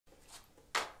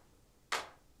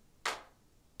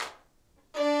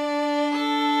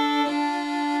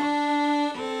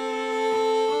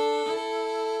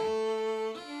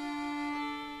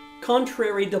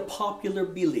Contrary to popular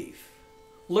belief,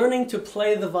 learning to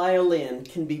play the violin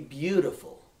can be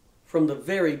beautiful from the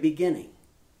very beginning.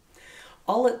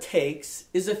 All it takes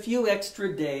is a few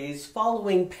extra days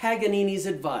following Paganini's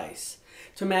advice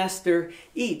to master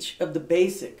each of the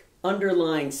basic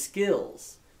underlying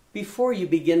skills before you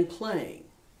begin playing.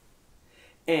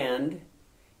 And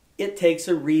it takes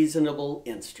a reasonable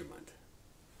instrument.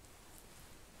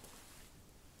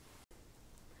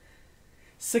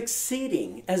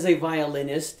 Succeeding as a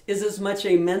violinist is as much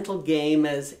a mental game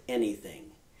as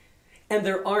anything. And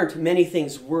there aren't many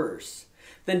things worse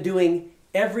than doing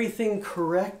everything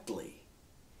correctly,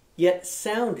 yet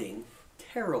sounding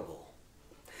terrible.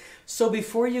 So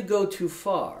before you go too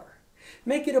far,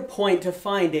 make it a point to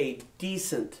find a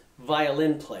decent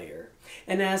violin player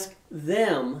and ask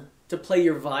them to play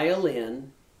your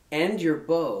violin and your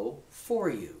bow for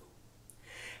you.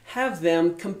 Have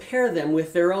them compare them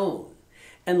with their own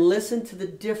and listen to the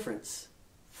difference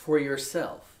for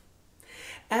yourself.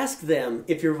 Ask them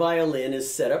if your violin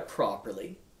is set up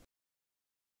properly,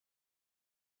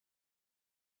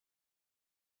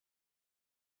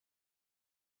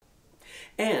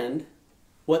 and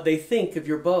what they think of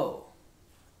your bow.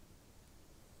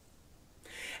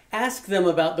 Ask them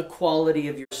about the quality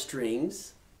of your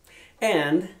strings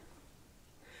and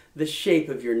the shape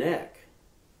of your neck.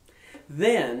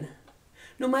 Then,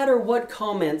 no matter what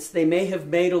comments they may have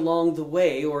made along the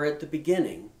way or at the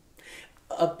beginning,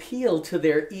 appeal to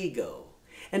their ego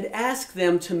and ask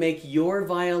them to make your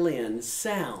violin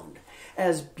sound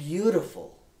as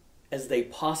beautiful as they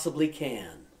possibly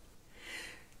can.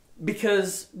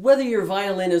 Because whether your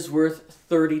violin is worth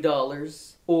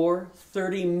 $30 or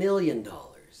 $30 million,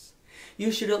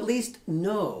 you should at least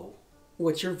know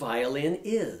what your violin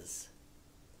is.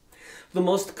 The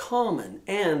most common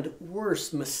and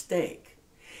worst mistake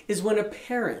is when a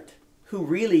parent who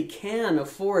really can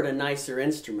afford a nicer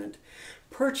instrument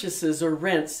purchases or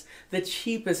rents the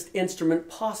cheapest instrument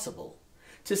possible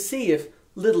to see if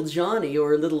little Johnny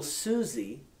or little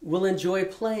Susie will enjoy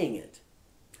playing it.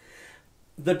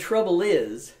 The trouble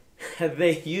is,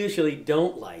 they usually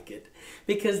don't like it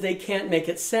because they can't make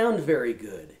it sound very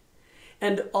good,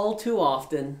 and all too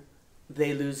often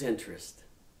they lose interest.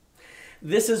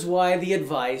 This is why the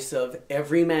advice of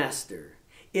every master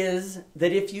is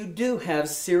that if you do have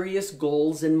serious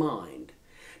goals in mind,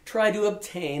 try to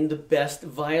obtain the best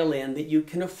violin that you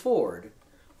can afford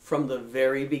from the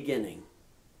very beginning.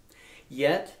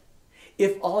 Yet,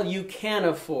 if all you can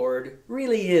afford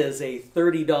really is a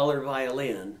 $30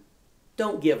 violin,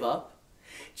 don't give up.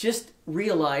 Just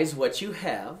realize what you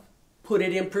have, put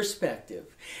it in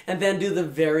perspective, and then do the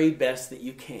very best that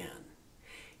you can.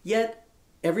 Yet,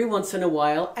 every once in a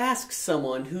while, ask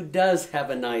someone who does have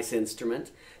a nice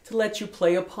instrument to let you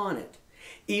play upon it,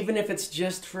 even if it's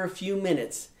just for a few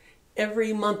minutes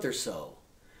every month or so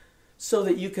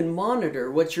that you can monitor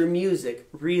what your music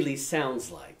really sounds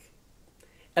like.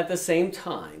 At the same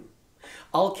time,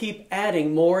 I'll keep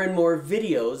adding more and more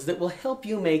videos that will help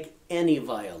you make any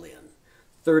violin,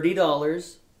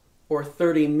 $30 or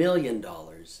 $30 million,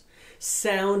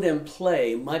 sound and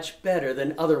play much better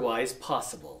than otherwise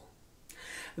possible.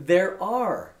 There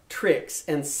are tricks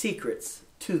and secrets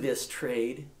to this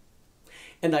trade,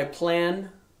 and I plan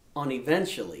on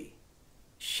eventually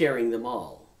sharing them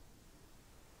all.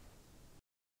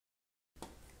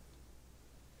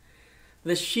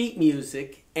 The sheet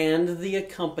music and the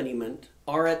accompaniment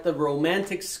are at the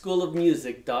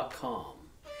romanticschoolofmusic.com,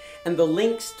 and the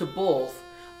links to both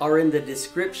are in the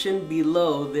description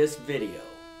below this video.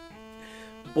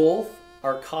 Both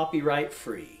are copyright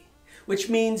free, which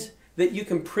means that you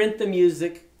can print the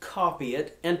music, copy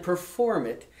it, and perform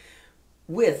it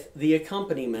with the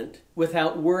accompaniment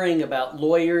without worrying about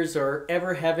lawyers or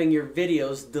ever having your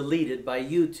videos deleted by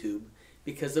YouTube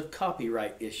because of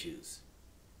copyright issues.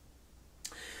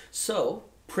 So,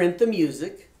 print the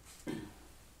music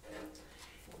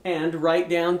and write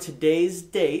down today's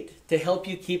date to help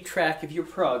you keep track of your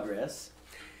progress.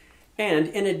 And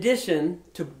in addition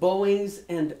to bowings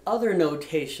and other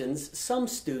notations, some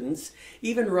students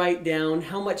even write down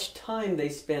how much time they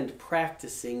spend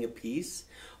practicing a piece,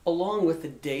 along with the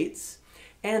dates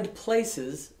and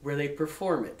places where they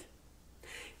perform it.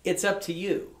 It's up to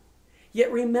you.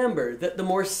 Yet remember that the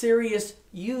more serious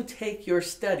you take your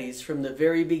studies from the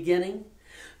very beginning,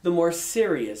 the more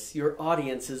serious your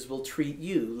audiences will treat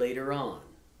you later on.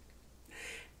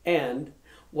 And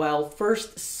while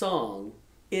First Song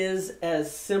is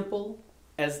as simple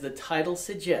as the title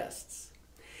suggests,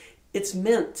 it's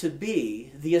meant to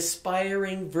be the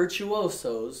aspiring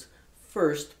virtuoso's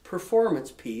first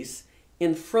performance piece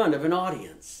in front of an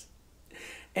audience.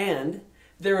 And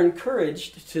They're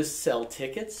encouraged to sell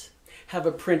tickets, have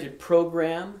a printed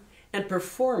program, and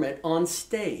perform it on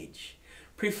stage,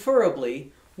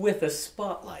 preferably with a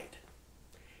spotlight.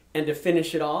 And to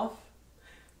finish it off,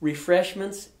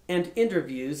 refreshments and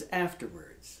interviews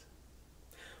afterwards.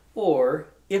 Or,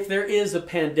 if there is a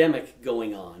pandemic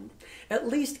going on, at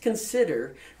least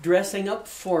consider dressing up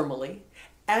formally,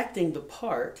 acting the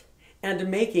part, and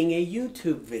making a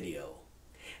YouTube video.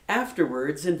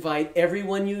 Afterwards, invite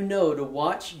everyone you know to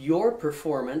watch your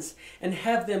performance and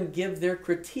have them give their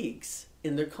critiques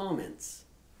in their comments.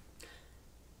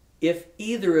 If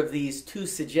either of these two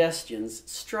suggestions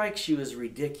strikes you as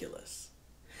ridiculous,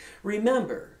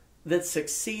 remember that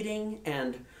succeeding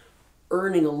and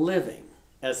earning a living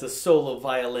as a solo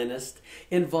violinist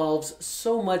involves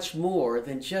so much more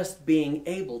than just being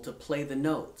able to play the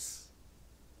notes.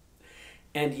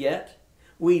 And yet,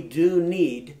 we do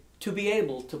need to be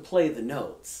able to play the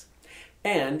notes.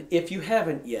 And if you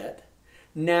haven't yet,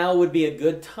 now would be a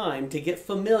good time to get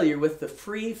familiar with the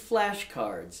free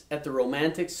flashcards at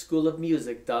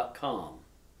theromanticschoolofmusic.com.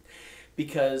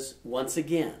 Because, once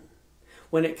again,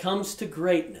 when it comes to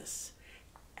greatness,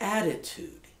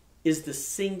 attitude is the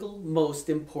single most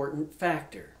important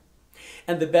factor.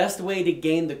 And the best way to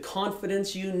gain the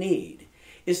confidence you need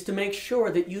is to make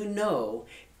sure that you know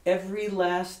every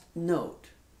last note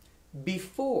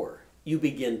before you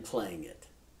begin playing it.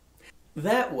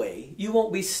 That way, you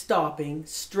won't be stopping,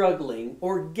 struggling,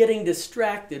 or getting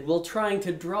distracted while trying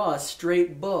to draw a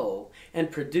straight bow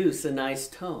and produce a nice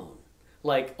tone,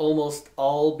 like almost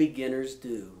all beginners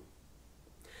do.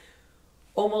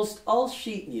 Almost all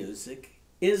sheet music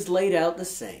is laid out the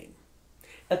same.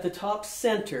 At the top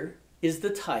center is the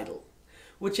title,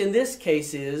 which in this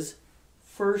case is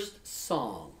First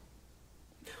Song,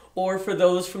 or for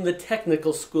those from the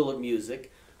technical school of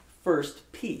music,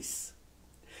 First Piece.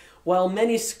 While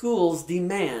many schools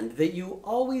demand that you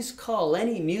always call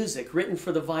any music written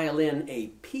for the violin a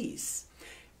piece,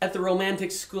 at the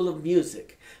Romantic School of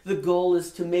Music, the goal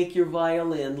is to make your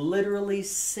violin literally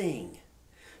sing.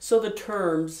 So the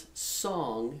terms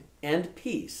song and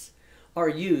piece are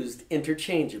used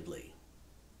interchangeably.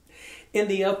 In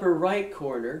the upper right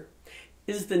corner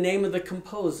is the name of the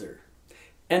composer.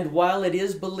 And while it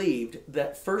is believed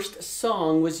that First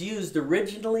Song was used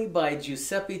originally by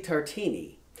Giuseppe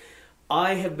Tartini,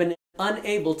 I have been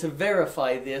unable to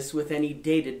verify this with any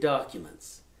dated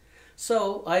documents.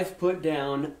 So I've put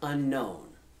down unknown.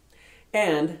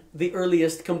 And the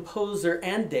earliest composer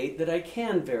and date that I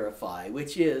can verify,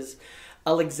 which is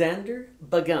Alexander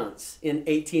Bagans in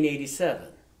 1887.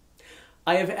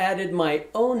 I have added my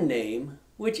own name,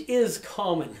 which is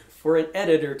common for an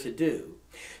editor to do,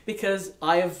 because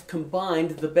I have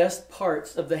combined the best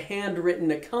parts of the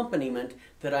handwritten accompaniment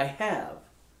that I have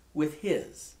with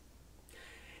his.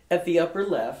 At the upper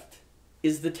left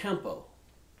is the tempo.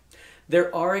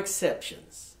 There are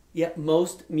exceptions, yet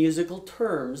most musical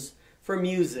terms for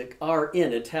music are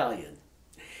in Italian.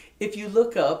 If you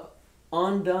look up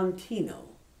andantino,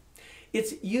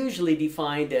 it's usually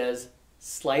defined as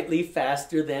slightly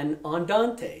faster than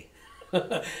andante.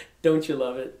 Don't you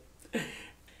love it?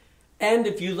 And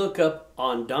if you look up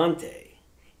andante,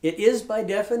 it is by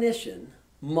definition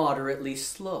moderately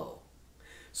slow.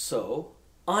 So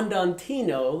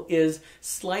andantino is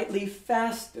slightly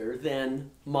faster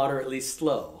than moderately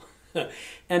slow.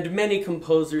 And many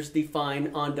composers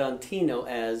define andantino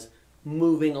as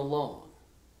moving along.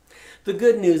 The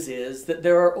good news is that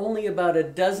there are only about a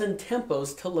dozen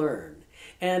tempos to learn,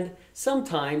 and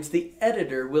sometimes the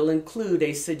editor will include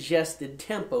a suggested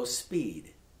tempo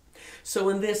speed. So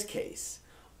in this case,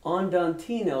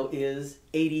 andantino is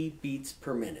 80 beats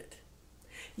per minute.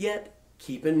 Yet,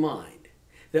 keep in mind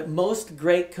that most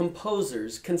great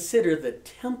composers consider the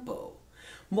tempo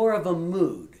more of a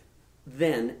mood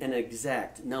than an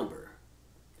exact number.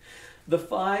 The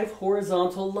 5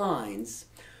 horizontal lines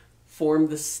form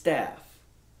the staff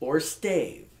or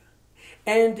stave,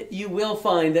 and you will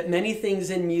find that many things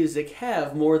in music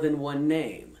have more than one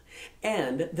name,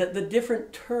 and that the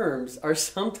different terms are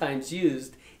sometimes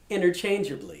used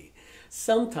interchangeably,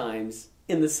 sometimes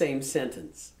in the same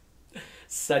sentence.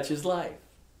 Such is life.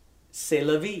 C'est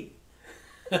la vie.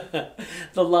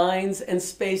 The lines and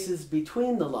spaces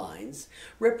between the lines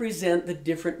represent the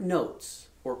different notes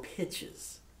or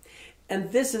pitches.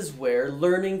 And this is where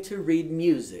learning to read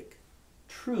music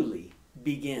truly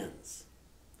begins.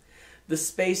 The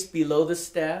space below the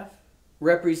staff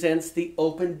represents the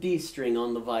open D string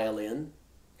on the violin.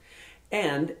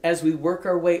 And as we work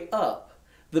our way up,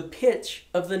 the pitch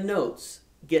of the notes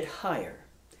get higher.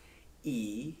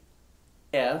 E,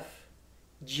 F,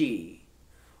 G,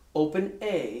 open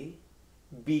A,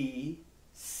 B,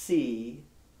 C,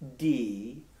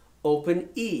 D, open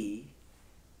E,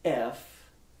 F,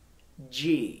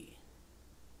 G.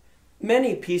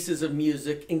 Many pieces of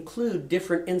music include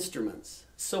different instruments,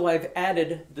 so I've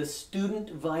added the Student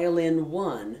Violin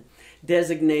 1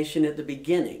 designation at the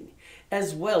beginning,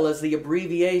 as well as the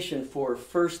abbreviation for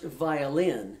first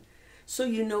violin, so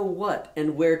you know what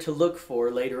and where to look for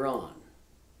later on.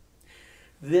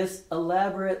 This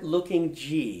elaborate looking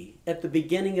G at the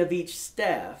beginning of each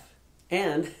staff,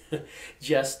 and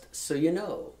just so you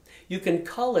know, you can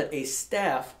call it a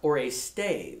staff or a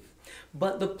stave,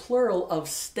 but the plural of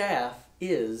staff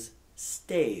is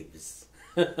staves.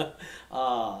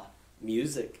 Ah,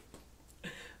 music.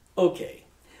 Okay,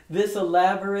 this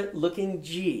elaborate looking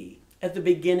G at the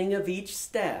beginning of each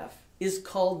staff is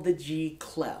called the G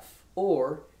clef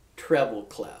or treble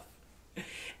clef.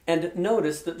 And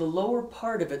notice that the lower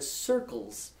part of it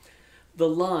circles the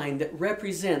line that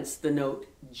represents the note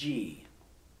G.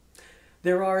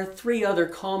 There are three other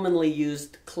commonly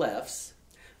used clefs: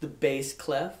 the bass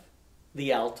clef,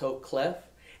 the alto clef,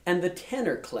 and the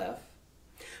tenor clef.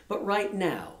 But right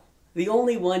now, the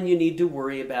only one you need to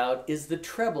worry about is the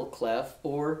treble clef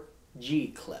or G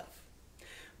clef,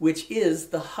 which is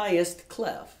the highest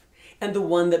clef and the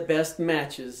one that best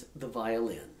matches the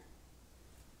violin.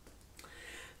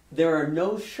 There are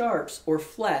no sharps or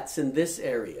flats in this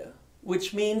area,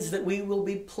 which means that we will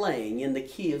be playing in the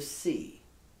key of C.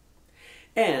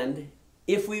 And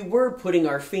if we were putting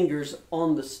our fingers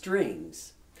on the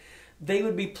strings, they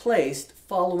would be placed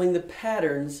following the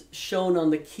patterns shown on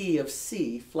the key of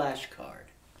C flashcard.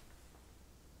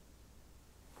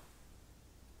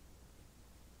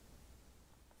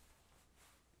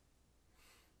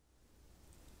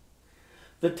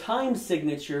 The time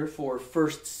signature for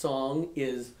first song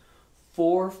is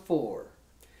 4/4,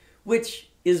 which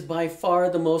is by far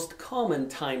the most common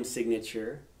time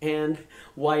signature and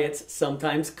why it's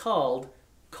sometimes called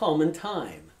common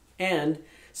time and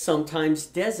sometimes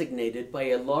designated by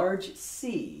a large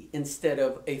C instead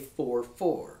of a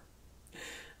 4/4.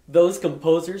 Those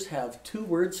composers have two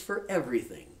words for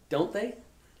everything, don't they?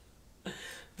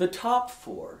 The top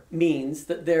four means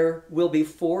that there will be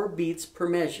 4 beats per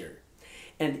measure,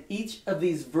 and each of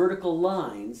these vertical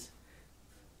lines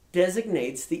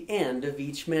designates the end of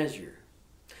each measure.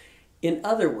 In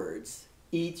other words,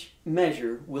 each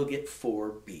measure will get 4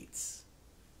 beats.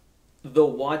 Though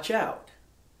watch out,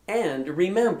 and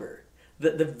remember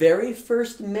that the very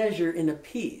first measure in a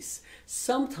piece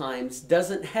sometimes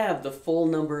doesn't have the full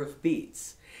number of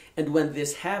beats, and when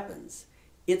this happens,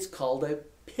 it's called a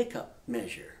pickup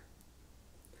measure.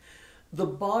 The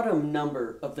bottom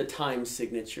number of the time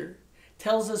signature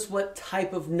tells us what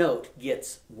type of note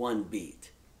gets 1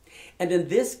 beat. And in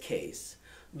this case,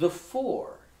 the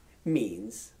 4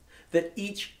 means that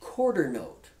each quarter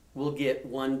note will get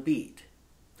 1 beat.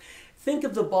 Think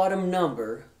of the bottom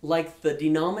number like the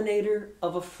denominator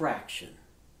of a fraction.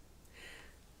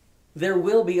 There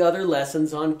will be other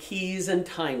lessons on keys and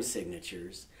time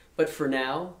signatures, but for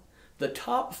now, the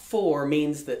top 4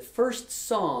 means that first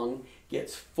song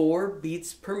gets 4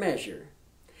 beats per measure,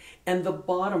 and the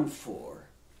bottom 4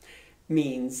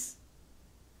 means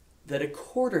that a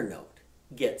quarter note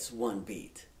gets 1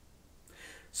 beat.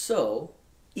 So,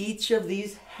 each of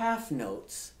these half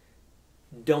notes,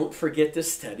 don't forget to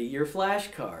study your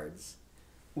flashcards,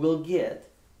 will get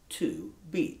 2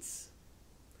 beats.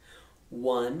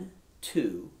 1,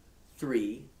 2,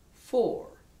 3, 4.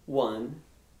 1,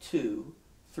 2,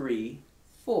 3,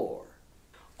 4.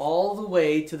 All the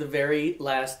way to the very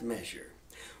last measure,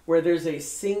 where there's a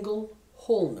single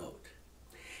whole note.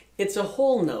 It's a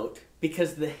whole note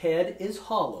because the head is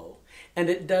hollow and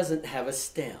it doesn't have a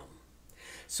stem.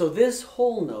 So this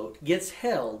whole note gets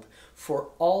held for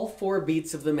all 4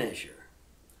 beats of the measure.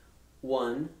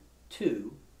 1,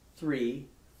 2, 3,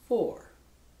 4.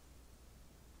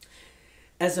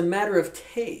 As a matter of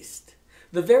taste,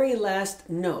 the very last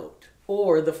note,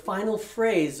 or the final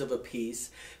phrase of a piece,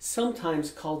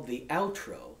 sometimes called the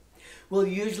outro, will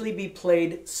usually be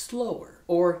played slower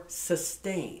or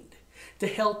sustained to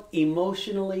help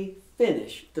emotionally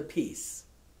finish the piece.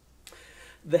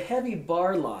 The heavy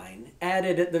bar line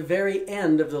added at the very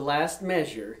end of the last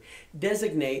measure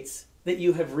designates that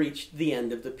you have reached the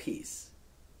end of the piece.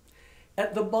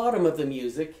 At the bottom of the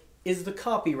music is the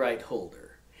copyright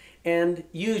holder, and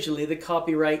usually the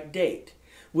copyright date,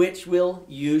 which will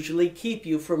usually keep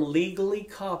you from legally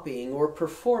copying or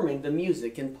performing the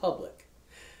music in public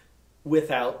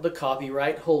without the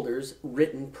copyright holder's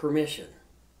written permission.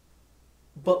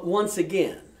 But once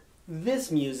again,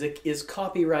 this music is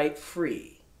copyright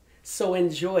free, so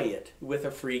enjoy it with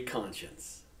a free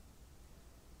conscience.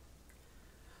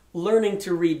 Learning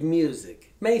to read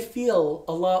music may feel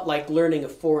a lot like learning a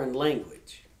foreign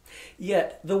language.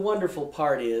 Yet the wonderful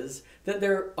part is that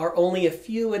there are only a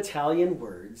few Italian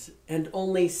words and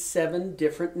only 7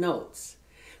 different notes,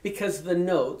 because the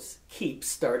notes keep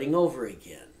starting over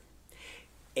again.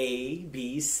 A,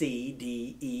 B, C,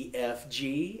 D, E, F,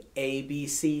 G, A, B,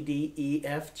 C, D, E,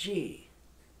 F, G.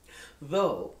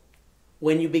 Though,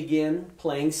 when you begin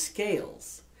playing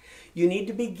scales, you need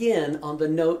to begin on the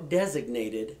note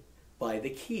designated by the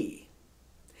key.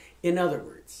 In other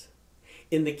words,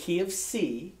 in the key of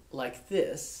C, like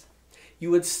this,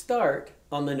 you would start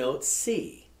on the note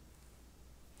C.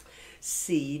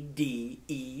 C, D,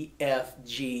 E, F,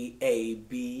 G, A,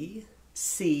 B,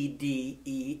 C, D,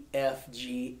 E, F,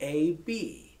 G, A,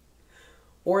 B.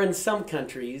 Or in some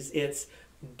countries, it's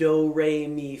Do, Re,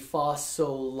 Mi, Fa,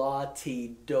 Sol, La,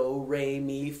 Ti, Do, Re,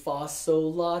 Mi, Fa,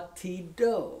 Sol, La, Ti,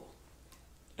 Do.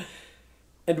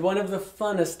 And one of the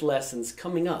funnest lessons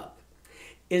coming up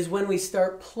is when we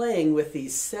start playing with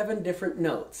these 7 different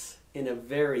notes in a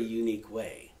very unique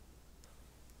way.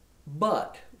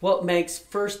 But what makes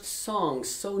first song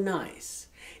so nice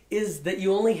is that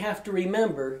you only have to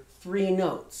remember 3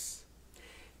 notes: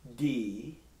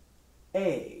 D,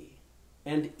 A,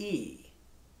 and E,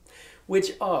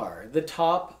 which are the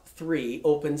top 3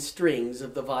 open strings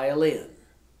of the violin.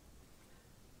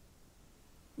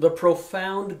 The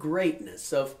profound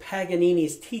greatness of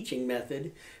Paganini's teaching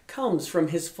method comes from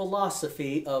his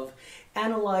philosophy of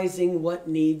analyzing what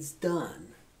needs done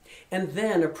and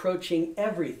then approaching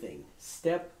everything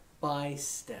step by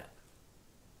step.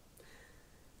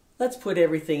 Let's put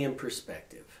everything in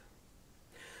perspective.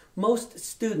 Most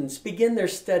students begin their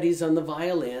studies on the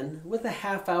violin with a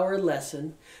half-hour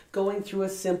lesson going through a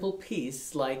simple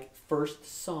piece like First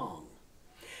Song.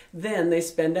 Then they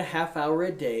spend a half-hour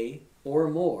a day or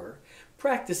more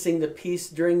practicing the piece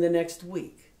during the next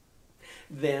week.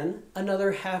 Then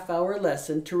another half-hour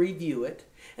lesson to review it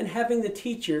and having the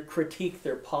teacher critique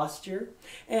their posture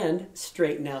and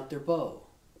straighten out their bow.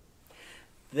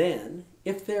 Then,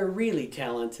 if they're really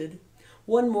talented,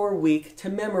 one more week to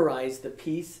memorize the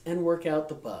piece and work out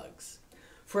the bugs,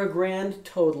 for a grand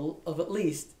total of at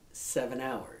least 7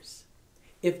 hours,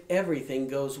 if everything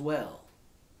goes well.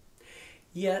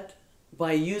 Yet,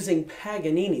 by using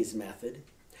Paganini's method,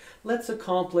 let's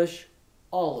accomplish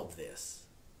all of this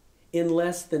in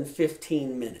less than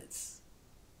 15 minutes.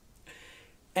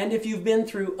 And if you've been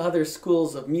through other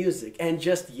schools of music and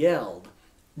just yelled,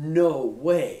 "No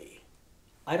way,"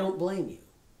 I don't blame you.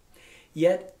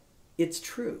 Yet, it's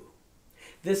true.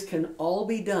 This can all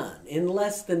be done in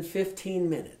less than 15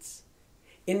 minutes,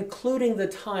 including the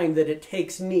time that it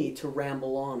takes me to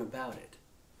ramble on about it.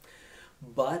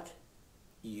 But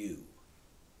you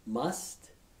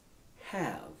must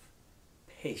have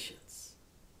patience.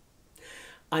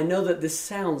 I know that this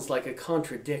sounds like a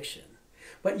contradiction,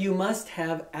 but you must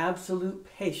have absolute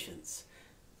patience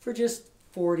for just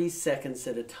 40 seconds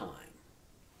at a time.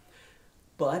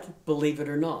 But believe it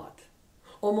or not,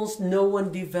 almost no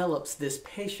one develops this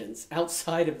patience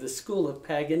outside of the school of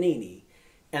Paganini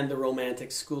and the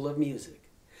Romantic school of music,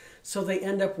 so they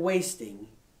end up wasting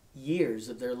years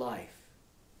of their life.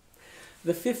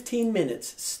 The 15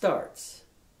 minutes starts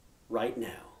right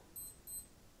now.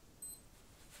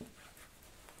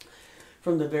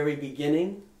 From the very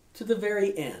beginning to the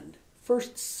very end,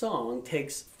 First Song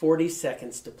takes 40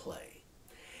 seconds to play,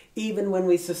 even when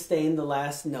we sustain the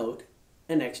last note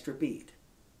an extra beat.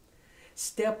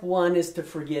 Step 1 is to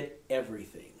forget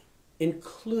everything,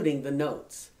 including the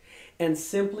notes, and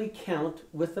simply count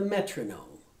with the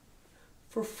metronome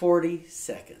for 40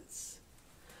 seconds.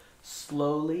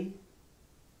 Slowly,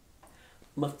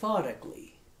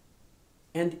 methodically,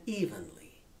 and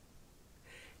evenly,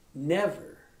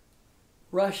 never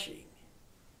rushing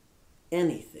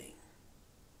anything.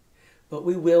 But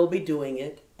we will be doing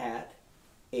it at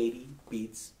 80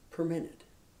 beats per minute.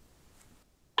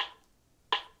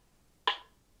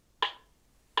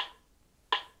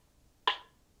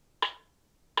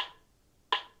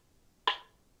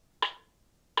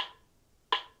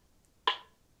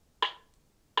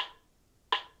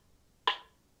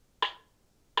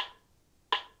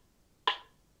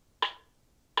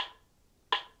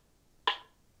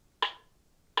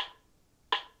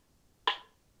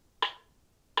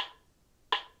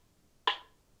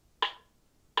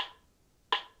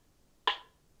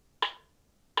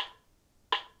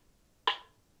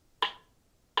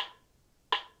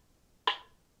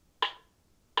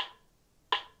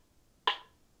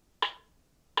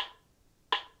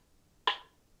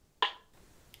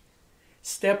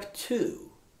 Step 2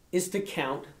 is to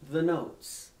count the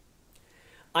notes.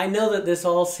 I know that this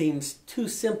all seems too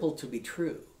simple to be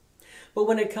true, But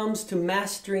when it comes to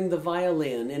mastering the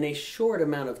violin in a short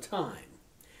amount of time,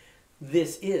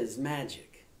 this is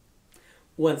magic.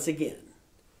 Once again,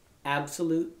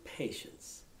 absolute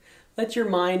patience. Let your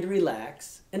mind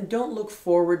relax and don't look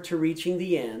forward to reaching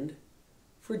the end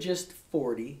for just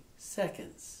 40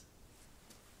 seconds.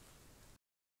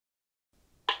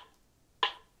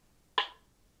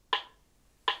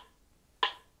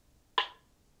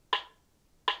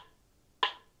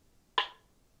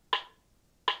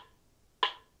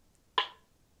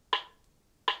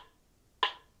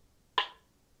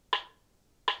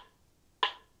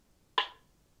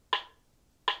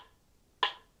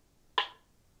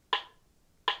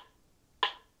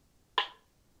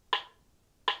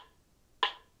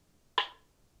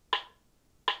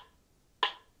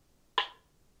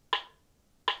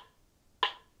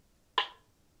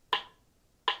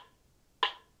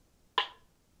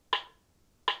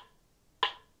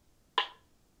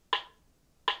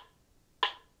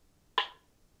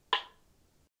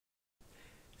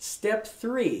 Step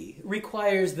 3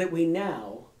 requires that we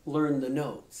now learn the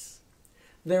notes.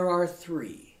 There are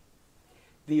 3: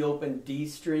 the open D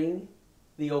string,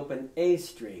 the open A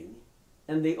string,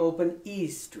 and the open E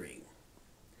string.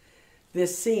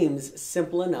 This seems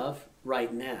simple enough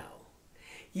right now.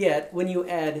 Yet, when you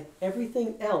add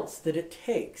everything else that it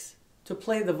takes to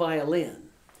play the violin,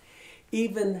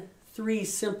 even 3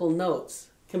 simple notes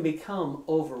can become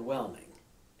overwhelming,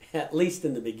 at least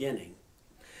in the beginning.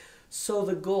 So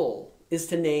the goal is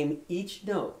to name each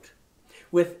note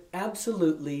with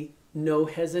absolutely no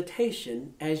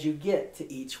hesitation as you get to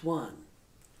each one.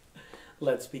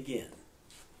 Let's begin.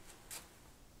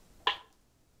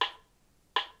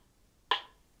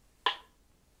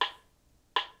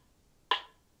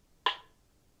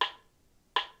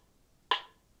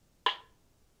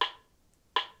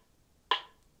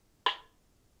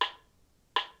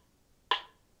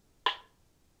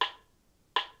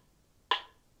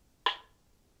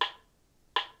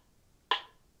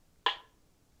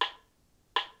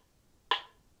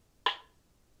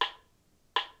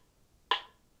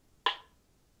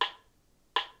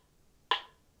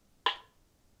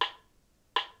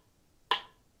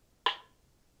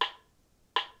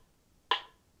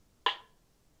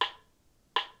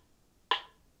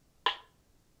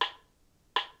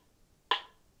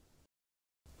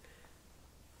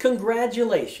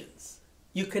 Congratulations!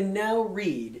 You can now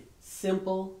read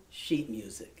simple sheet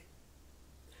music.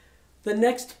 The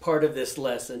next part of this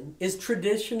lesson is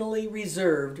traditionally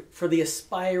reserved for the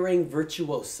aspiring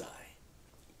virtuosi.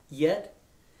 Yet,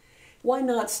 why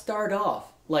not start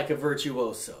off like a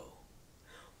virtuoso?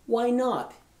 Why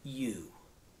not you?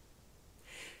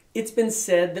 It's been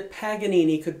said that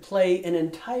Paganini could play an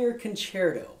entire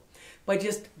concerto by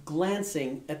just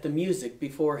glancing at the music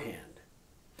beforehand.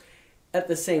 At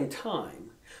the same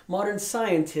time, modern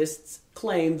scientists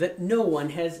claim that no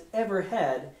one has ever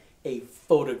had a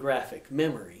photographic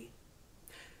memory.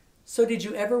 So did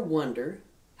you ever wonder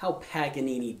how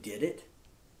Paganini did it?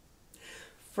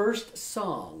 First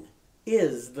song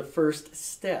is the first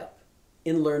step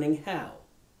in learning how.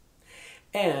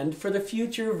 And for the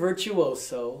future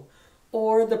virtuoso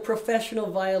or the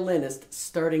professional violinist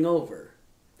starting over,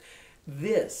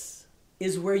 this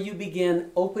is where you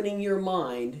begin opening your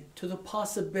mind to the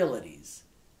possibilities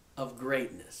of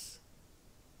greatness.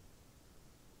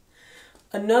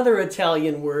 Another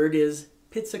Italian word is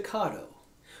pizzicato,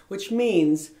 which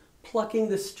means plucking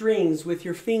the strings with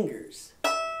your fingers.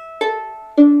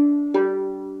 And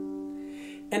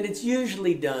it's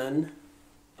usually done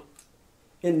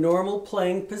in normal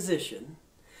playing position,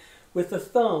 with the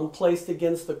thumb placed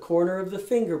against the corner of the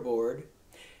fingerboard,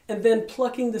 and then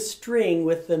plucking the string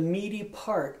with the meaty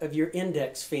part of your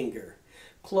index finger,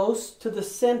 close to the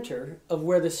center of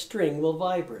where the string will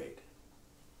vibrate.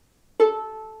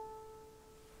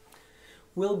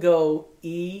 We'll go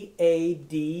E, A,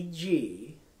 D,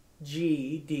 G,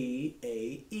 G, D,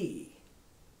 A, E.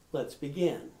 Let's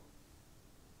begin.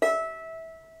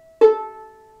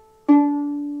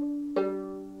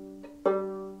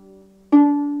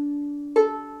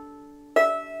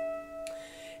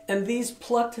 And these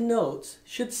plucked notes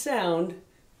should sound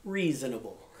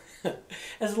reasonable,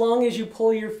 as long as you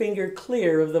pull your finger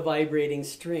clear of the vibrating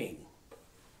string.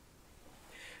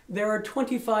 There are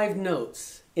 25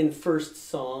 notes in first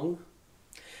song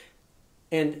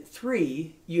and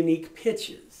 3 unique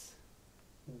pitches,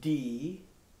 D,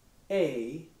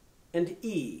 A, and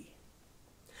E.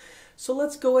 So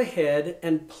let's go ahead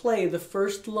and play the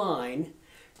first line,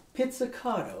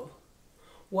 pizzicato,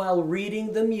 while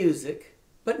reading the music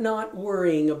but not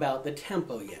worrying about the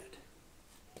tempo yet.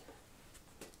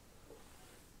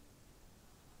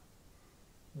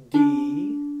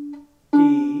 D,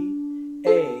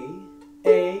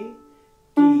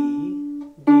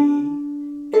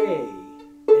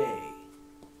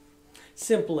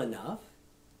 Simple enough.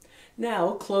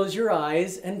 Now close your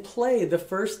eyes and play the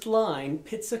first line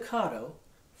pizzicato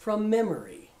from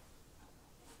memory.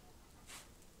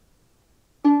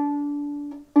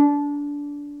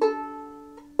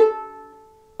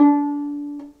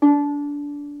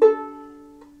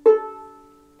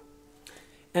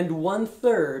 And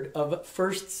 1/3 of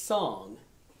first song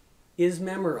is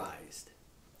memorized.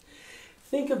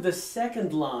 Think of the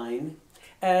second line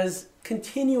as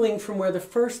continuing from where the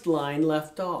first line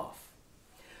left off.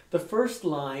 The first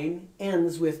line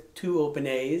ends with 2 open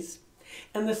A's,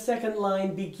 and the second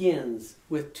line begins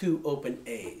with 2 open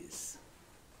A's.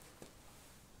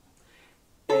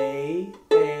 A,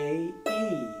 E,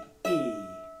 E,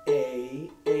 A,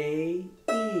 E,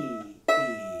 E.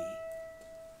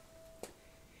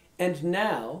 And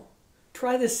now,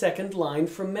 try the second line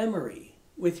from memory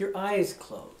with your eyes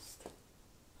closed.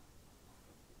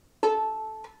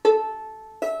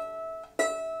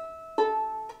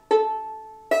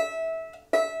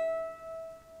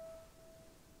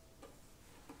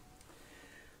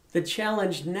 The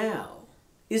challenge now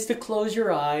is to close your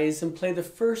eyes and play the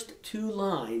first 2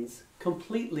 lines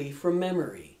completely from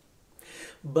memory.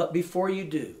 But before you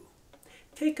do,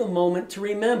 take a moment to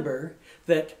remember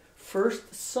that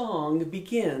first song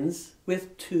begins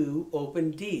with 2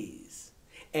 open D's,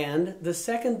 and the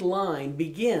second line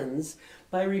begins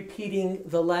by repeating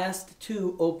the last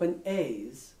 2 open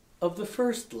A's of the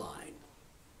first line.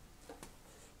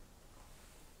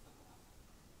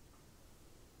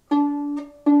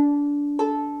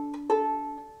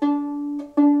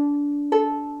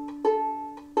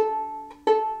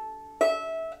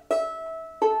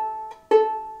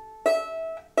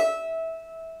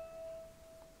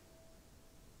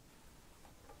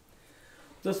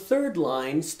 The third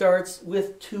line starts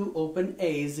with 2 open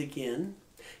A's again,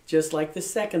 just like the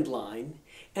second line,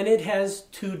 and it has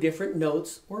 2 different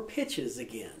notes or pitches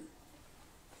again.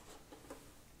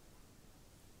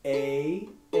 A,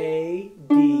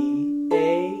 D,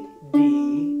 A,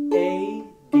 D, A,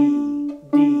 D,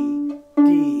 D, D.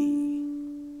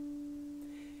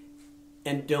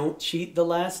 And don't cheat the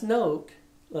last note.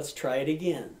 Let's try it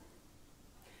again.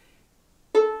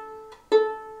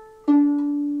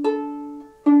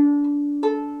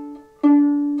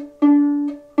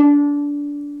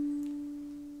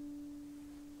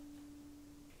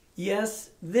 Yes,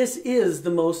 this is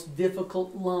the most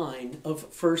difficult line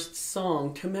of first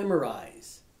song to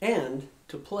memorize and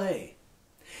to play.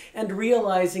 And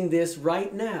realizing this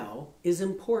right now is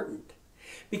important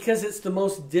because it's the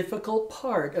most difficult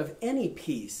part of any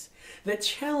piece that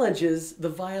challenges the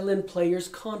violin player's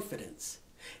confidence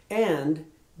and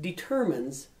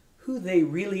determines who they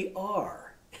really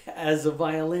are as a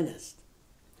violinist.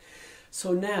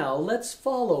 So now let's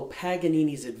follow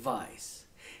Paganini's advice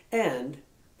and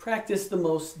practice the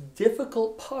most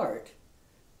difficult part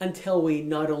until we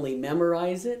not only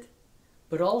memorize it,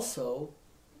 but also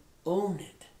own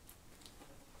it.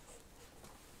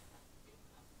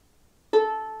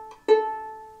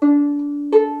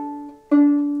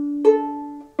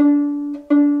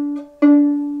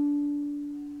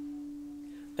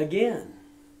 Again.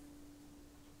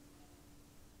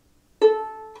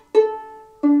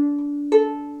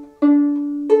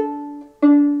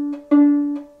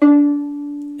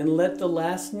 And let the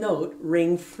last note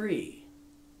ring free.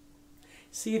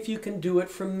 See if you can do it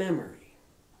from memory.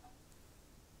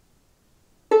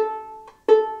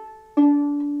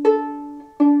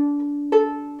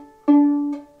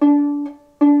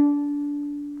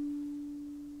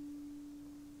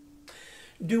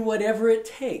 Do whatever it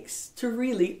takes to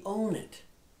really own it.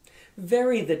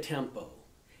 Vary the tempo.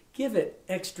 Give it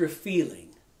extra feeling.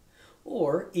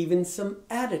 Or even some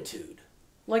attitude,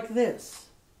 like this.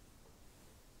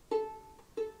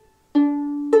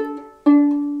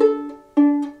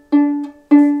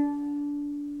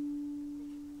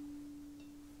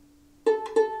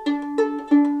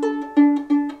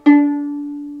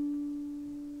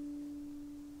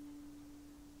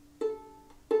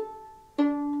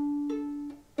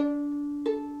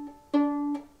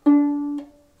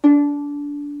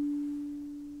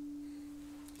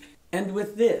 And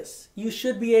with this, you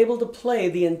should be able to play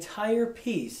the entire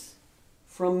piece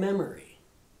from memory.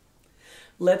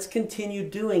 Let's continue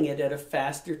doing it at a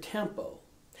faster tempo.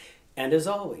 And as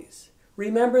always,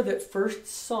 remember that first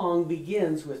song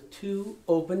begins with 2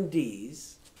 open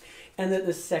Ds, and that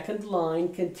the second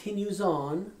line continues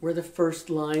on where the first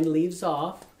line leaves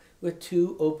off with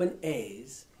 2 open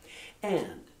A's,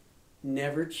 and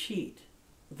never cheat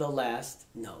the last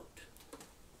note.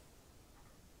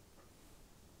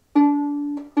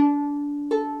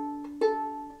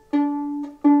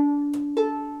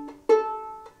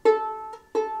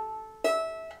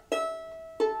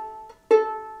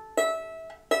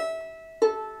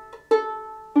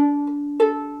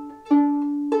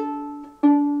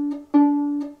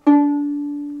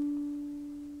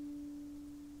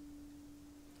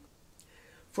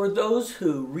 For those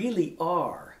who really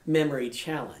are memory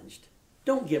challenged,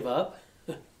 don't give up.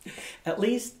 At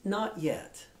least not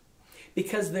yet,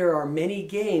 because there are many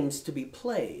games to be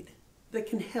played that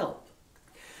can help,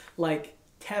 like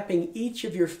tapping each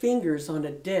of your fingers on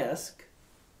a desk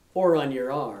or on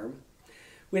your arm,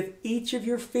 with each of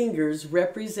your fingers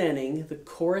representing the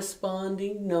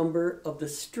corresponding number of the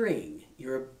string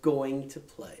you're going to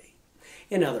play.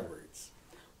 In other words,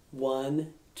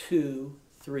 1, 2,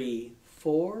 3,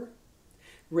 4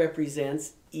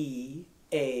 represents E,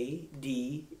 A,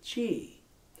 D, G.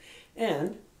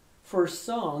 And first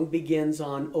song begins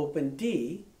on open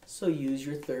D, so use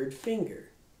your third finger.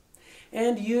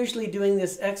 And usually doing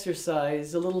this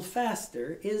exercise a little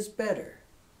faster is better.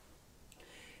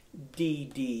 D,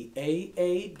 D,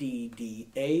 A, D, D,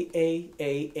 A, E,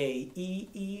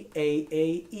 E, A,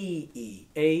 E, E,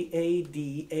 A,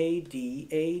 D,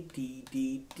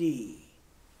 D, D.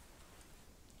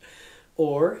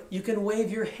 Or you can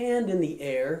wave your hand in the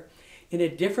air in a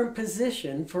different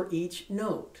position for each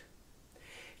note.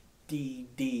 D,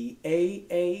 D,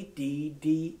 A, D,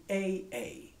 D, A,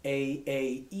 E, E,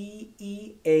 A, E,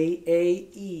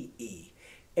 E.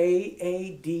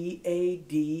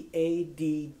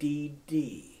 D,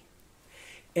 D.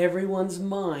 Everyone's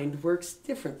mind works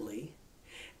differently,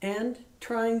 and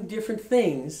trying different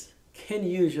things can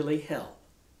usually help.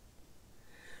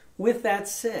 With that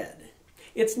said,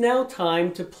 it's now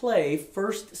time to play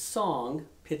first song,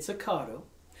 pizzicato,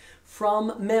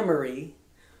 from memory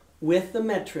with the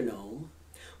metronome,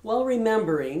 while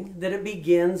remembering that it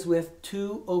begins with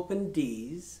 2 open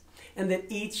Ds and that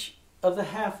each of the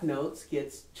half notes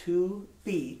gets 2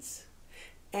 beats,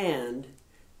 and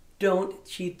don't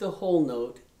cheat the whole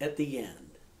note at the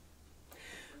end.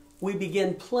 We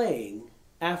begin playing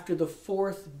after the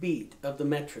 4th beat of the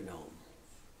metronome.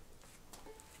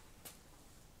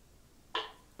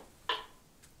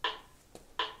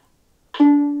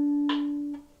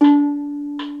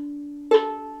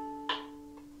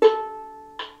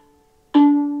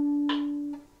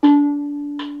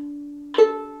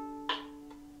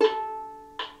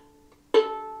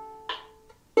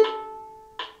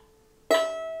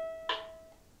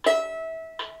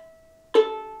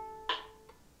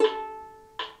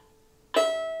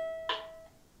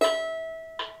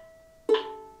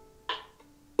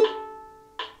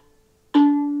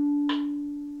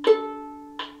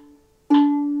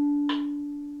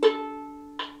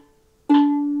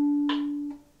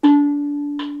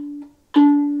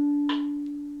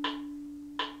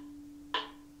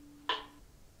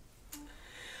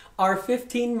 Our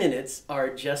 15 minutes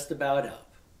are just about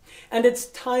up, and it's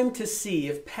time to see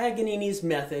if Paganini's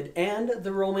method and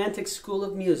the Romantic School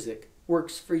of Music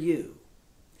works for you.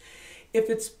 If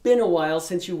it's been a while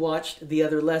since you watched the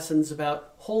other lessons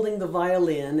about holding the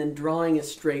violin and drawing a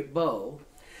straight bow,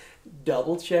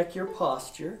 double check your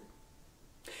posture,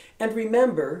 and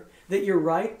remember that your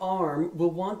right arm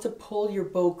will want to pull your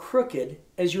bow crooked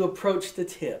as you approach the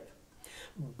tip,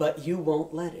 but you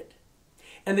won't let it.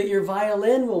 And that your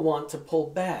violin will want to pull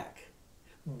back,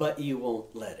 but you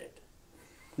won't let it.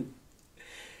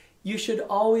 You should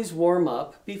always warm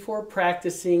up before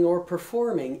practicing or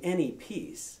performing any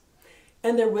piece,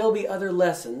 and there will be other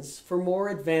lessons for more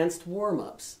advanced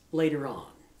warm-ups later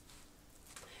on.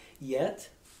 Yet,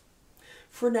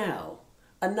 for now,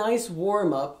 a nice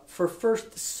warm-up for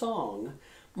first song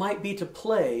might be to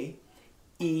play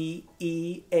E,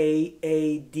 E,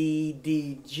 A, D,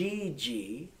 D, G,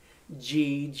 G,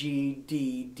 G, G,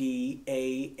 D, D,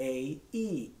 A,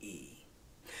 E,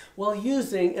 while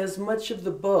using as much of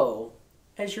the bow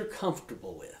as you're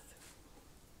comfortable with.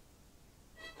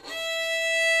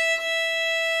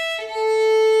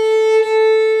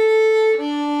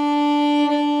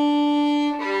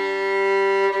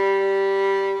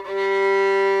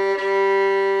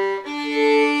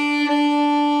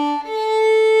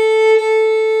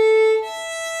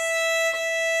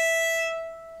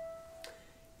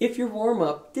 If your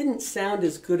warm-up didn't sound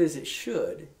as good as it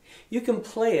should, you can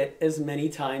play it as many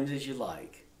times as you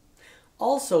like.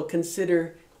 Also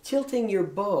consider tilting your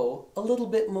bow a little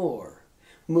bit more,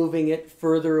 moving it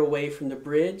further away from the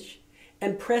bridge,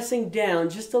 and pressing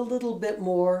down just a little bit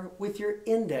more with your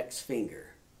index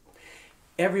finger.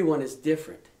 Everyone is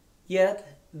different,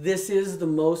 yet this is the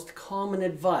most common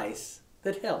advice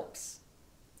that helps.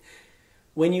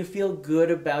 When you feel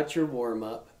good about your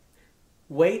warm-up,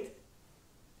 wait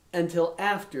until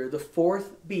after the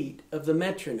 4th beat of the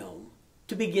metronome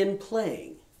to begin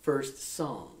playing first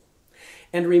song.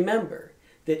 And remember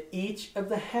that each of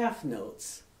the half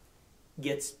notes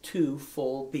gets 2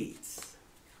 full beats.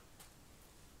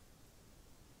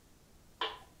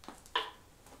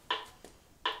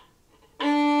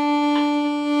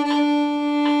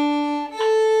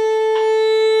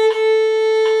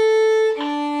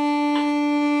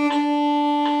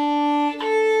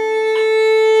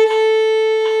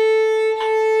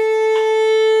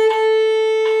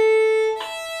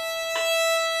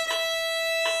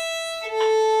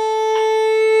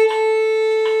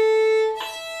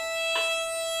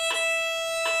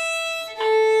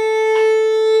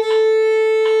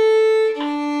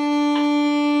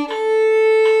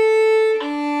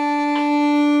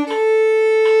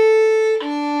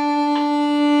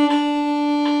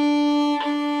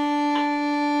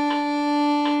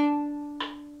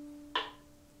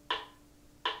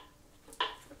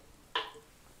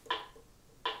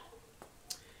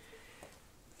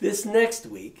 This next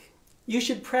week, you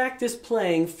should practice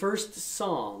playing first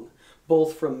song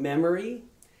both from memory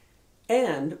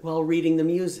and while reading the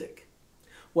music,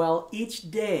 while each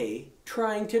day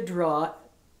trying to draw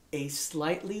a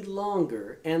slightly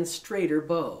longer and straighter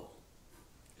bow.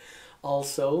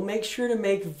 Also, make sure to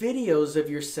make videos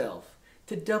of yourself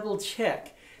to double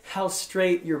check how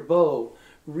straight your bow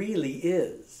really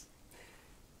is.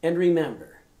 And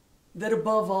remember that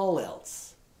above all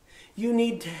else, you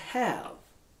need to have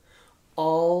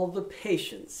all the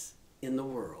patience in the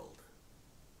world.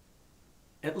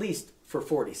 At least for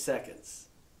 40 seconds.